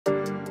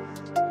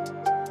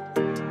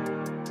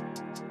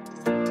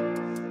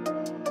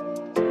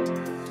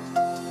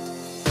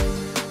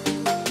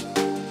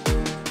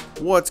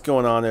What's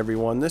going on,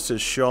 everyone? This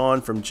is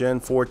Sean from Gen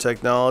 4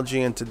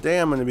 Technology, and today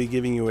I'm going to be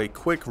giving you a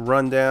quick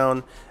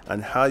rundown on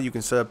how you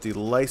can set up the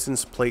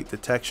license plate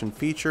detection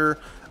feature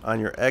on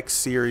your X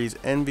Series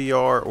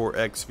NVR or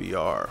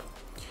XVR.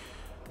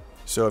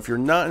 So if you're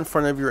not in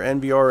front of your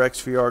NVR or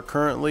XVR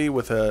currently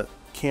with a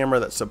camera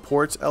that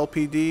supports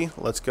LPD,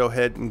 let's go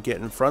ahead and get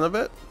in front of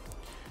it.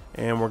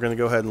 And we're going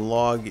to go ahead and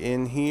log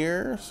in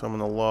here. So I'm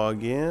going to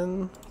log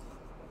in.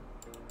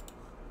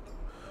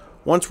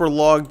 Once we're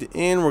logged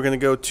in, we're going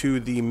to go to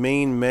the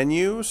main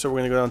menu. So we're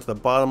going to go down to the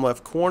bottom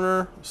left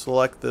corner,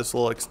 select this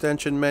little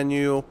extension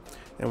menu,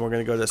 and we're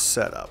going to go to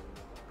Setup.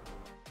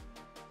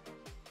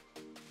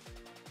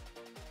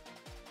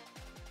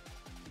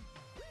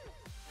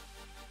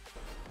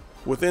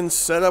 Within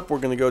Setup, we're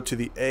going to go to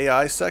the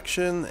AI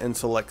section and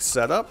select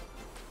Setup.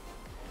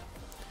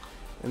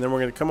 And then we're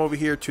going to come over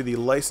here to the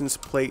License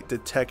Plate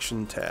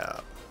Detection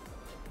tab.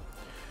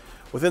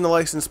 Within the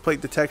license plate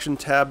detection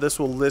tab, this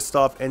will list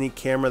off any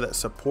camera that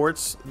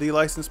supports the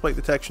license plate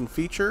detection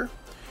feature,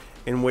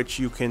 in which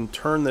you can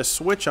turn this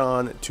switch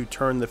on to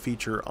turn the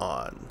feature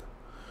on.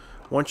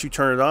 Once you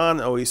turn it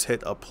on, always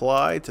hit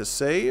apply to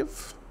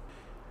save.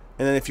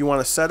 And then if you want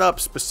to set up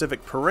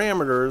specific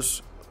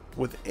parameters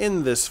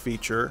within this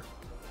feature,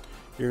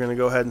 you're going to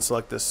go ahead and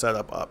select this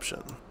setup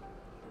option.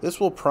 This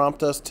will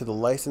prompt us to the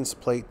license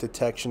plate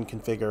detection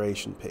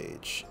configuration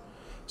page.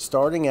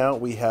 Starting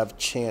out, we have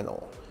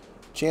channel.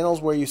 Channel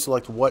is where you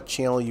select what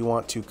channel you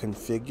want to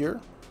configure.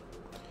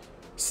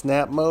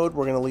 Snap mode,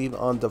 we're going to leave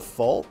on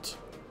default.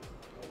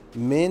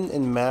 Min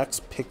and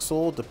max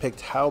pixel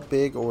depict how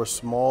big or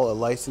small a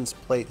license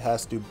plate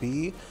has to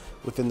be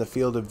within the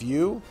field of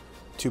view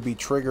to be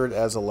triggered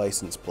as a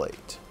license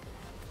plate.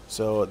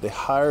 So the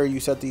higher you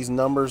set these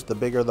numbers, the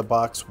bigger the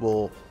box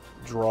will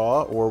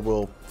draw or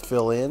will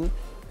fill in.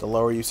 The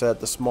lower you set it,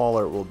 the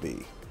smaller it will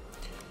be.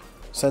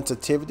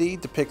 Sensitivity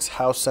depicts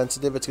how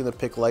sensitive it's going to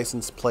pick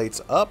license plates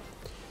up.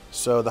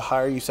 So the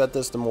higher you set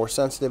this, the more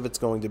sensitive it's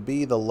going to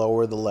be, the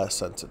lower, the less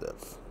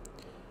sensitive.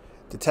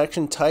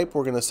 Detection type,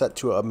 we're going to set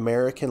to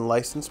American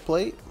license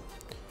plate.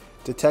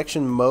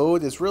 Detection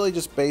mode is really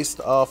just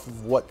based off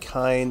of what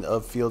kind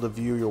of field of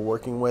view you're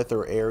working with,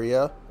 or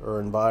area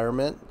or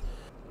environment.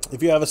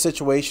 If you have a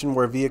situation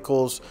where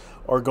vehicles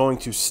are going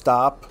to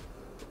stop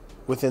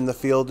within the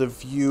field of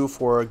view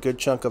for a good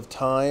chunk of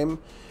time,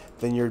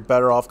 then you're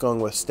better off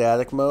going with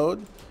static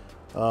mode.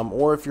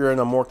 Or if you're in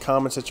a more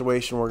common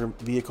situation where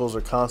vehicles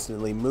are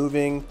constantly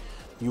moving,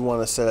 you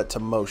want to set it to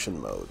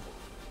motion mode.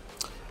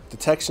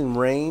 Detection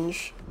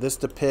range, this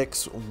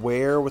depicts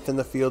where within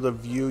the field of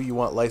view you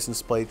want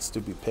license plates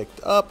to be picked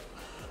up.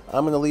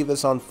 I'm going to leave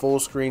this on full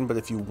screen, but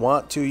if you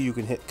want to, you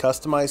can hit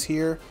customize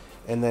here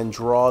and then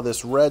draw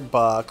this red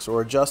box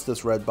or adjust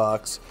this red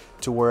box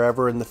to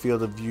wherever in the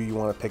field of view you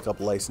want to pick up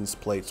license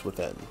plates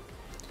within.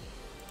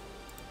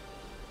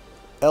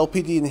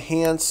 LPD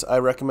Enhance, I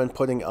recommend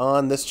putting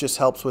on. This just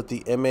helps with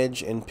the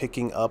image and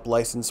picking up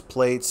license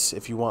plates.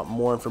 If you want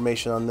more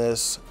information on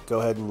this,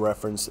 go ahead and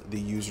reference the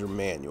user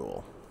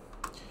manual.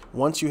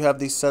 Once you have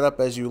these set up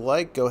as you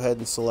like, go ahead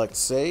and select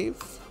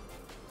Save.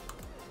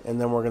 And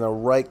then we're going to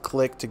right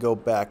click to go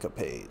back a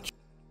page.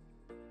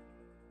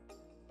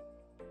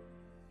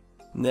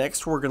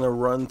 Next, we're going to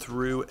run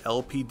through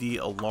LPD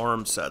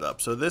alarm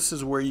setup. So this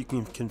is where you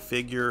can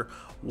configure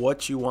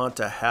what you want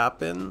to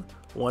happen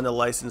when a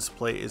license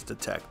plate is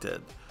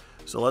detected.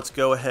 So let's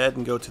go ahead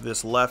and go to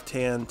this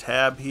left-hand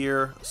tab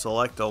here,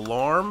 select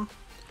alarm,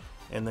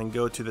 and then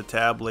go to the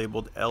tab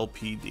labeled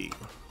LPD.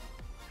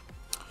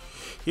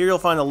 Here you'll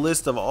find a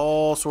list of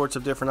all sorts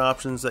of different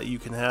options that you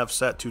can have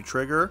set to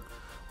trigger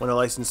when a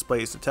license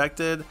plate is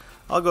detected.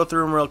 I'll go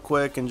through them real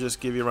quick and just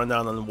give you a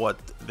rundown on what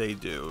they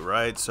do,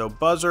 right? So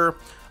buzzer,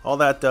 all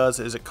that does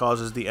is it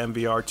causes the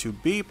NVR to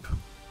beep.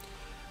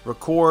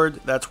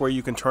 Record, that's where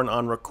you can turn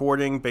on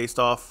recording based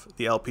off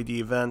the LPD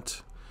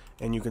event,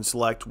 and you can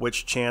select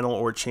which channel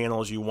or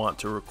channels you want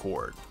to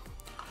record.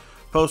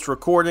 Post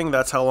recording,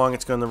 that's how long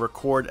it's going to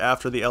record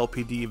after the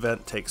LPD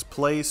event takes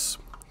place.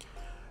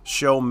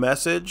 Show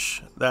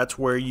message, that's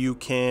where you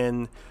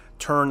can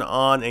turn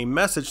on a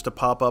message to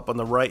pop up on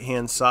the right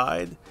hand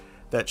side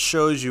that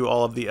shows you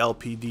all of the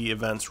LPD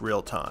events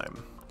real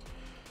time.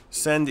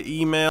 Send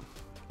email.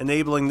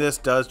 Enabling this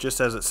does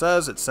just as it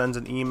says, it sends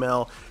an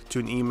email to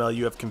an email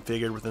you have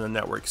configured within the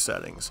network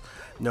settings.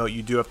 Note,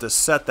 you do have to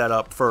set that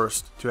up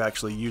first to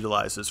actually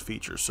utilize this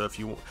feature. So if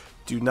you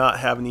do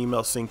not have an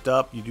email synced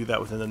up, you do that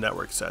within the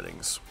network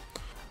settings.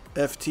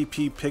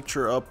 FTP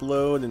picture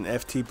upload and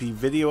FTP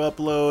video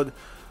upload.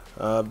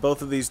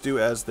 Both of these do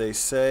as they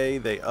say.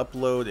 They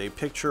upload a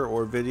picture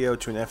or video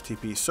to an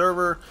FTP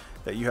server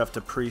that you have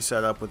to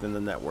pre-set up within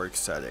the network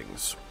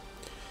settings.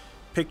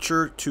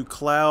 Picture to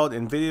cloud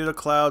and video to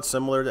cloud,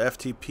 similar to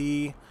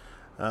FTP.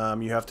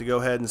 You have to go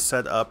ahead and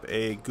set up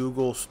a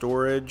Google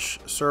storage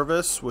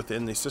service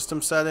within the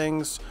system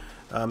settings,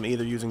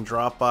 either using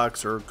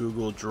Dropbox or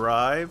Google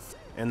Drive.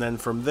 And then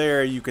from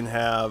there you can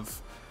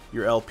have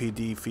your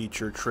LPD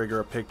feature trigger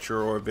a picture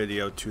or a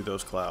video to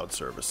those cloud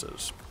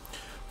services.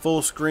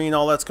 Full screen,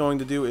 all that's going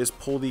to do is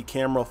pull the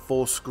camera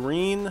full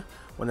screen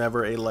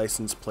whenever a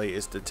license plate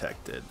is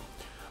detected.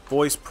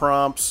 Voice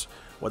prompts,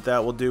 what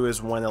that will do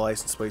is when a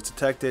license plate is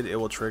detected, it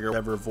will trigger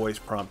whatever voice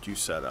prompt you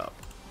set up.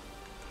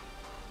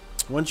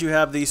 Once you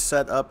have these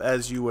set up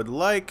as you would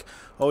like,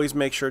 always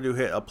make sure to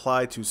hit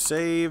apply to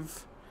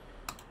save.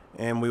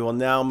 And we will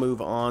now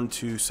move on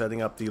to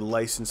setting up the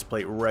license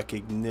plate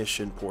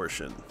recognition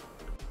portion.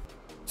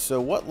 So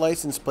what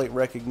license plate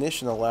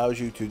recognition allows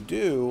you to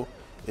do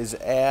is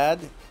add,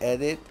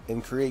 edit,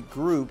 and create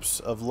groups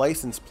of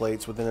license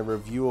plates within a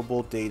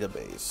reviewable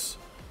database.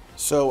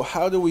 So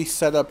how do we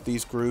set up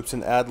these groups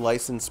and add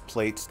license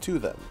plates to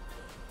them?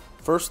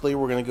 Firstly,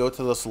 we're going to go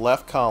to this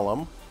left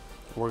column.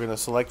 We're going to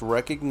select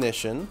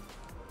recognition.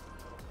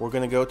 We're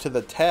going to go to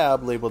the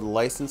tab labeled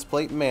license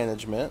plate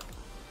management.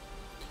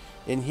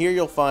 In here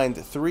you'll find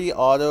 3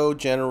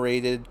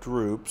 auto-generated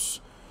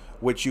groups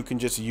which you can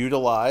just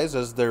utilize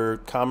as their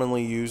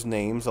commonly used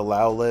names: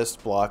 allow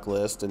list, block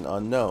list, and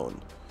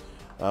unknown.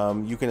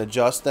 You can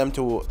adjust them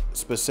to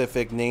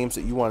specific names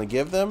that you want to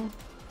give them,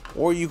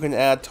 or you can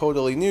add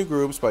totally new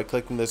groups by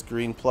clicking this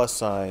green plus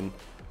sign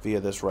via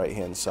this right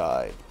hand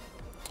side.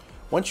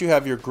 Once you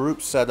have your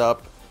group set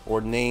up or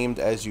named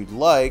as you'd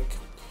like,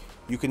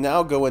 you can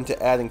now go into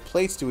adding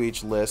plates to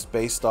each list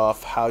based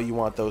off how you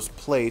want those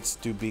plates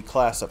to be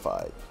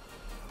classified.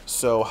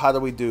 So how do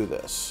we do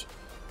this?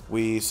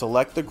 We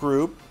select the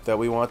group that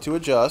we want to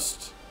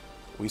adjust,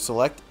 we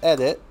select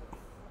edit,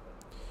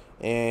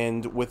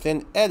 and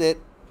within edit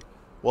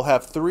we'll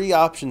have 3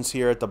 options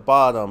here at the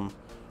bottom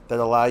that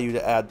allow you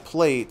to add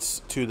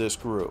plates to this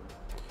group.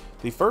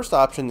 The first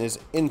option is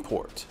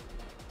import.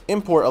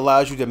 Import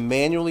allows you to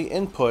manually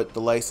input the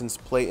license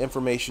plate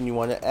information you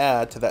want to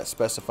add to that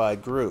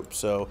specified group.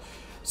 So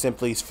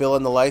simply fill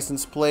in the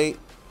license plate,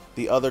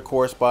 the other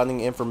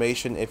corresponding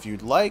information if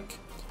you'd like,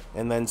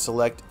 and then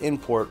select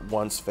import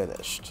once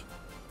finished.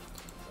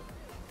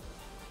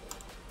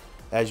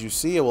 As you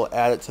see, it will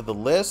add it to the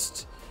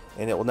list,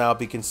 and it will now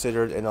be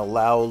considered an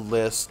allow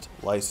list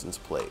license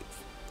plate.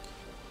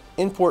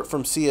 Import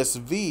from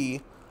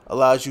CSV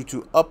allows you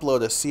to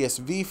upload a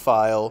CSV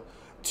file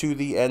to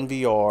the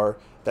NVR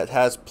that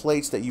has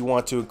plates that you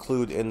want to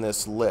include in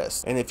this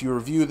list. And if you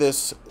review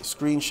this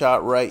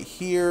screenshot right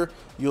here,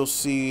 you'll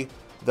see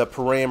the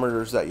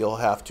parameters that you'll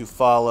have to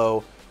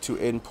follow to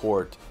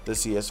import the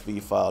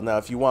CSV file. Now,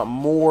 if you want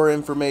more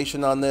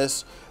information on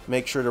this,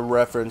 make sure to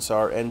reference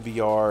our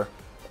NVR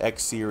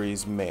X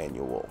Series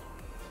manual.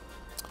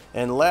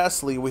 And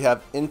lastly, we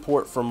have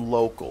import from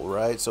local,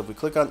 right? So if we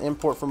click on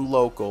import from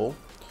local,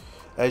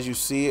 as you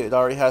see, it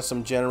already has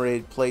some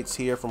generated plates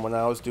here from when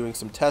I was doing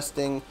some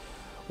testing.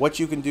 What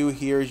you can do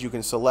here is you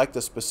can select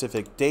a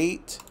specific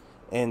date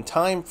and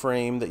time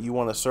frame that you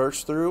want to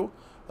search through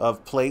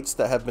of plates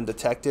that have been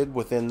detected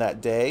within that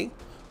day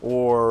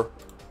or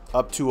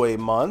up to a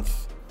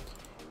month,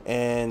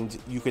 and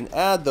you can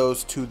add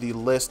those to the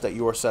list that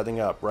you are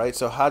setting up, right?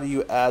 So how do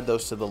you add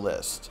those to the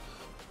list?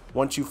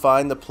 Once you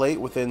find the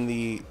plate within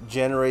the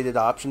generated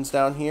options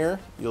down here,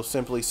 you'll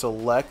simply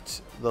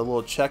select the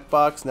little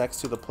checkbox next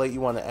to the plate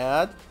you want to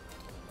add,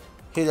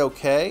 hit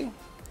OK,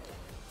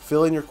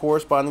 fill in your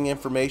corresponding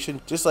information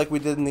just like we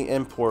did in the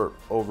import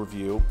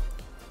overview,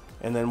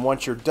 and then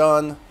once you're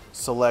done,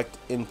 select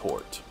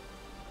import.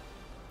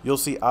 You'll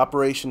see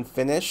operation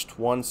finished,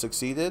 1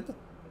 succeeded,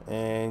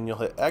 and you'll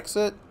hit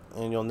exit,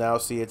 and you'll now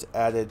see it's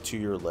added to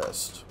your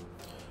list.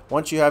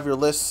 Once you have your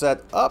list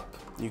set up,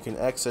 you can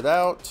exit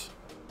out,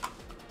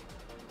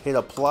 hit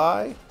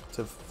apply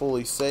to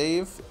fully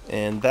save,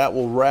 and that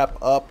will wrap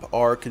up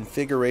our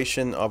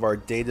configuration of our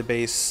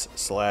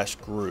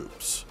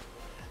database/groups.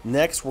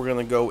 Next, we're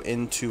going to go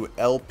into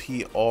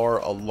LPR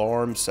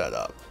alarm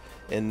setup,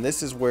 and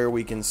this is where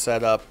we can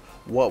set up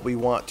what we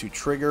want to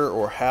trigger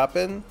or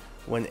happen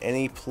when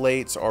any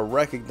plates are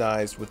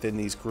recognized within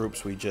these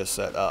groups we just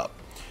set up.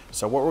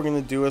 So what we're going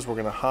to do is we're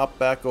going to hop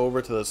back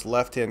over to this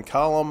left hand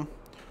column,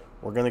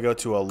 we're going to go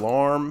to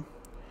alarm,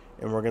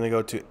 and we're going to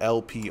go to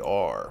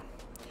LPR.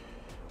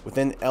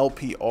 Within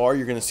LPR,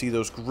 you're going to see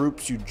those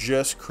groups you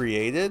just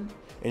created,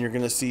 and you're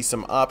going to see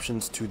some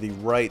options to the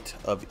right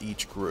of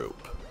each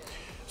group.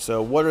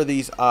 So what are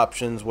these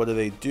options? What do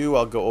they do?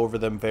 I'll go over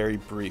them very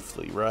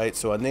briefly, right?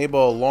 So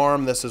enable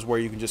alarm, this is where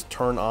you can just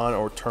turn on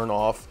or turn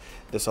off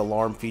this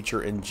alarm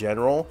feature in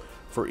general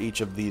for each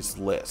of these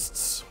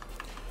lists.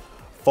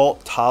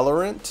 Fault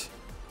tolerant,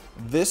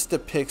 this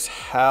depicts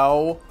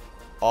how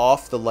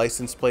off the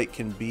license plate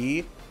can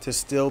be to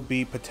still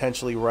be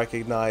potentially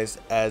recognized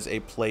as a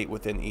plate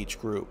within each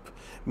group.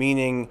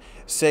 Meaning,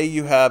 say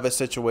you have a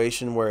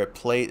situation where a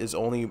plate is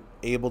only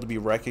able to be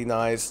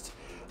recognized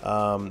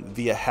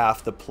via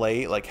half the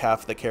plate, like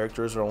half the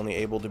characters are only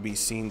able to be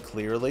seen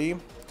clearly.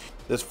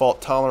 This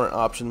fault tolerant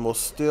option will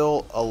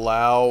still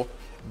allow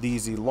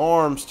these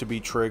alarms to be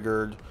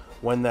triggered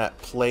when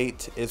that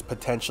plate is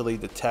potentially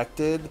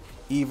detected,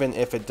 even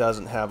if it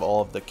doesn't have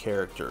all of the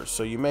characters.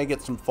 So you may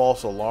get some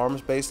false alarms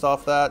based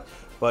off that,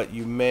 but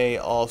you may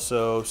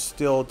also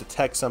still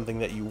detect something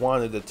that you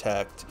want to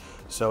detect,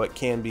 so it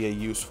can be a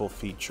useful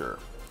feature.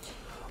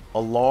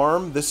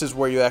 Alarm, this is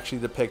where you actually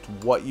depict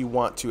what you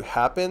want to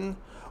happen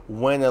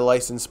when a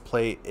license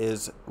plate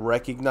is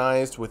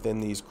recognized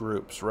within these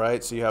groups,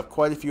 right? So you have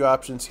quite a few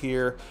options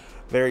here,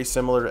 very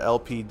similar to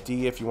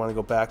LPD. If you want to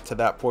go back to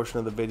that portion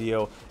of the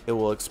video, it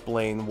will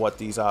explain what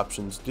these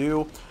options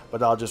do,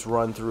 but I'll just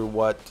run through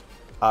what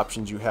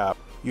options you have.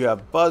 You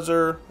have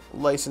buzzer,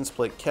 license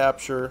plate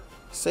capture,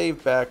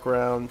 save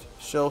background,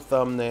 show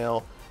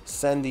thumbnail,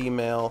 send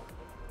email,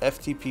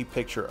 FTP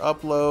picture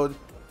upload,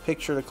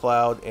 picture to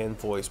cloud, and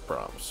voice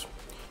prompts.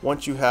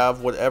 Once you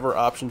have whatever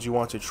options you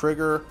want to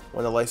trigger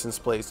when a license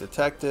plate is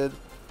detected,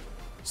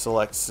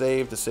 select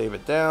save to save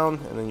it down,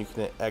 and then you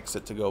can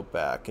exit to go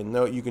back. And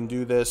note, you can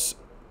do this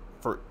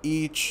for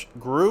each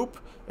group,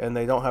 and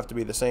they don't have to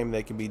be the same,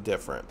 they can be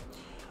different.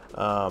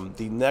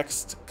 The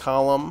next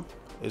column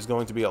is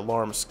going to be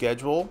alarm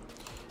schedule.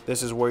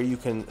 This is where you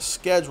can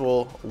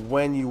schedule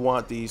when you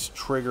want these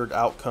triggered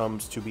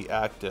outcomes to be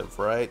active,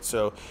 right?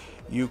 So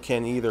you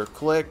can either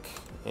click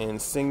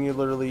and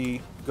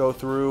singularly go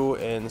through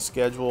and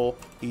schedule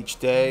each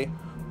day,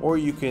 or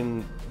you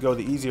can go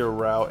the easier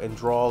route and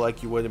draw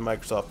like you would in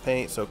Microsoft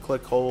Paint. So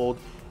click, hold,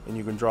 and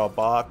you can draw a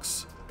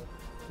box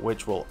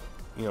which will,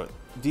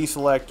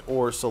 deselect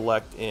or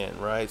select in,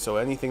 right? So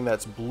anything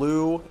that's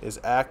blue is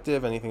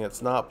active, anything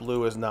that's not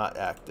blue is not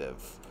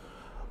active.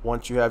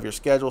 Once you have your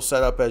schedule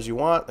set up as you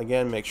want,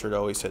 again, make sure to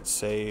always hit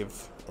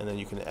save, and then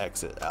you can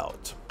exit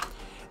out.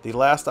 The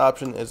last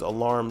option is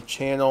alarm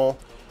channel.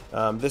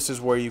 This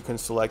is where you can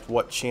select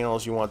what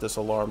channels you want this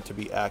alarm to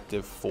be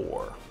active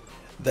for.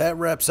 That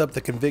wraps up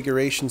the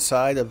configuration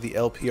side of the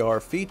LPR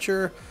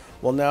feature.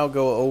 We'll now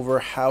go over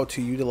how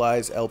to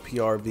utilize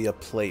LPR via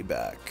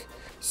playback.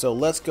 So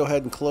let's go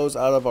ahead and close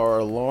out of our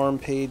alarm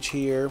page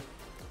here.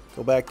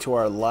 Go back to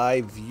our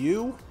live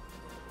view.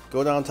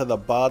 Go down to the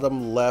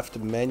bottom left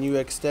menu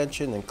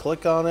extension and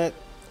click on it.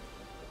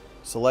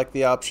 Select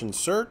the option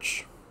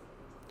search.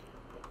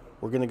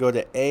 We're going to go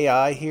to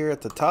AI here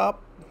at the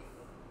top,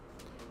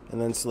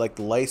 and then select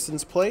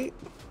license plate.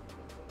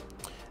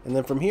 And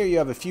then from here you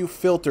have a few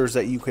filters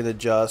that you can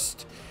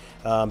adjust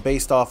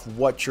based off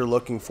what you're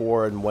looking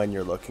for and when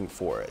you're looking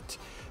for it.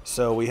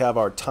 So we have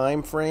our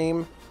time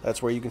frame.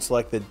 That's where you can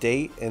select the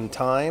date and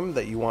time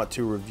that you want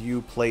to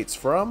review plates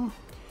from.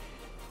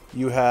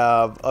 You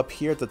have up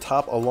here at the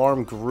top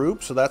alarm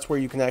group, so that's where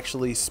you can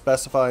actually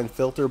specify and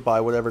filter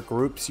by whatever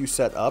groups you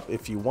set up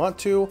if you want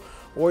to,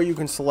 or you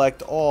can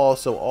select all,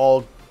 so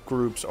all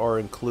groups are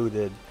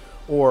included,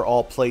 or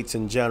all plates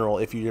in general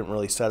if you didn't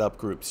really set up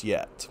groups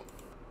yet.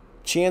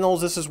 Channels,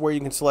 this is where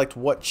you can select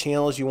what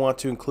channels you want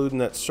to include in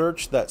that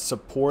search that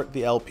support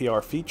the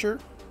LPR feature.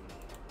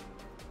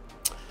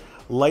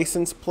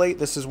 License plate,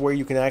 this is where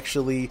you can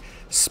actually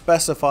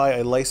specify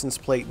a license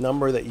plate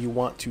number that you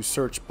want to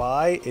search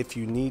by if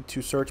you need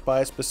to search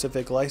by a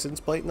specific license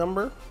plate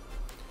number.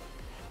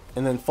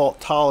 And then fault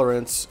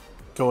tolerance,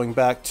 going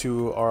back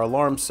to our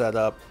alarm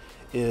setup,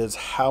 is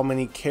how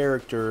many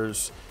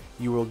characters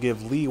you will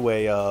give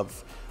leeway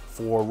of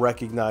for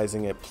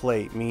recognizing a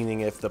plate, meaning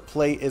if the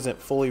plate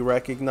isn't fully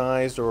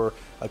recognized or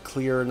a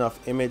clear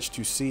enough image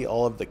to see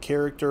all of the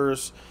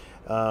characters,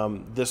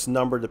 this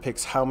number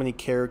depicts how many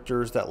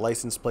characters that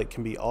license plate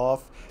can be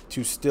off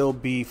to still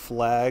be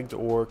flagged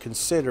or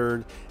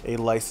considered a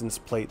license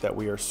plate that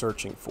we are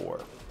searching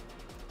for.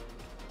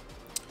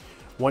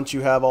 Once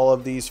you have all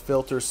of these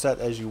filters set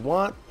as you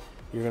want,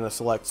 you're going to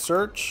select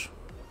search.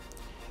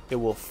 It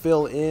will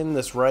fill in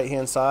this right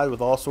hand side with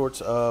all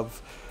sorts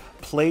of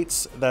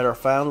plates that are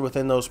found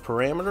within those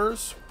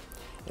parameters,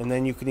 and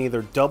then you can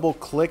either double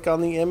click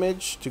on the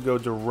image to go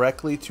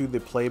directly to the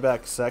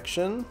playback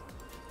section,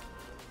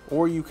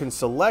 or you can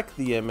select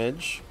the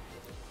image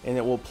and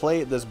it will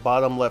play at this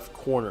bottom left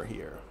corner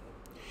here.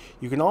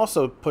 You can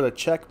also put a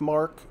check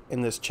mark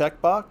in this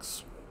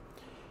checkbox,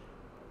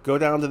 go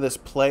down to this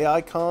play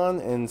icon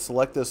and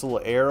select this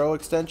little arrow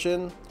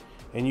extension,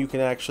 and you can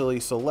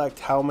actually select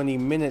how many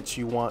minutes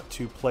you want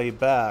to play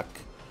back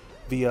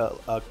via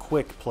a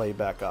quick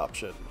playback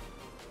option.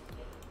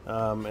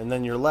 And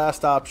then your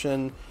last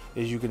option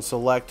is you can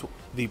select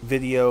the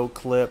video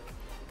clip,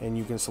 and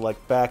you can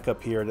select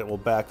backup here, and it will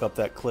back up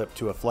that clip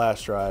to a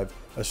flash drive,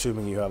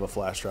 assuming you have a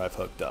flash drive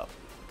hooked up.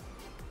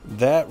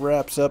 That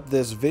wraps up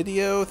this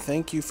video.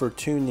 Thank you for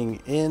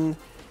tuning in.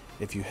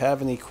 If you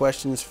have any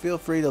questions, feel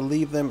free to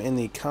leave them in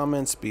the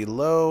comments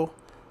below.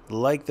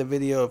 Like the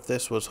video if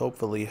this was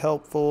hopefully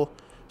helpful.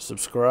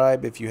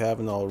 Subscribe if you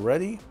haven't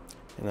already.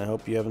 And I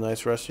hope you have a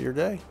nice rest of your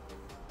day.